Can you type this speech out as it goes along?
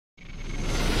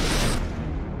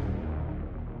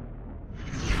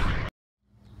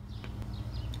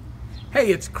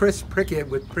Hey, it's Chris Prickett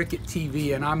with Prickett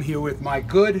TV, and I'm here with my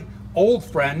good old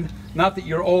friend, not that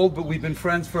you're old, but we've been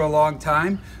friends for a long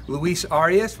time, Luis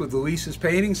Arias with Luis's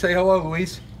Painting. Say hello,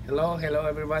 Luis. Hello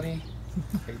everybody.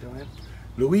 How you doing?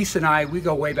 Luis and I, we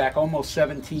go way back almost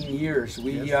 17 years.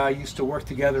 We used to work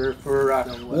together for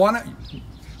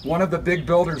one of the big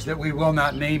builders that we will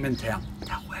not name in town.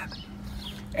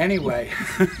 Anyway,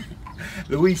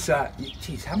 Luis,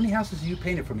 geez, how many houses have you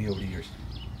painted for me over the years?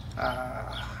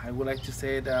 I would like to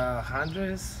say the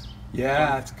hundreds.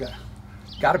 Yeah, it's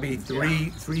got to be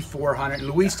 400.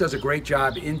 Luis does a great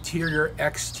job, interior,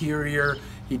 exterior.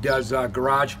 He does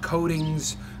garage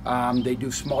coatings. They do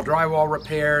small drywall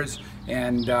repairs,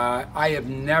 and I have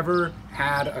never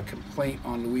had a complaint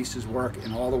on Luis's work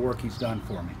and all the work he's done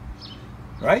for me.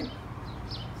 Right?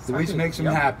 Luis makes him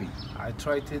happy. I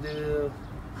try to do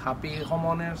happy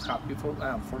homeowners, happy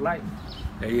for life.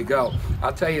 There you go.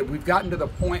 I'll tell you, we've gotten to the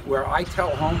point where I tell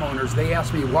homeowners, they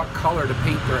ask me what color to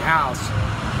paint their house,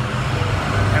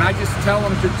 and I just tell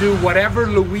them to do whatever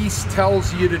Luis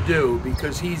tells you to do,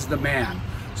 because he's the man.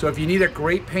 So if you need a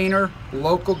great painter,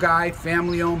 local guy,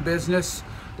 family-owned business,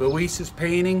 Luis's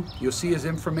Painting, you'll see his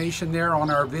information there on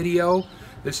our video.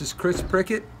 This is Chris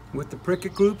Prickett with the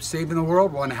Prickett Group, saving the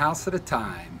world one house at a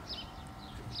time.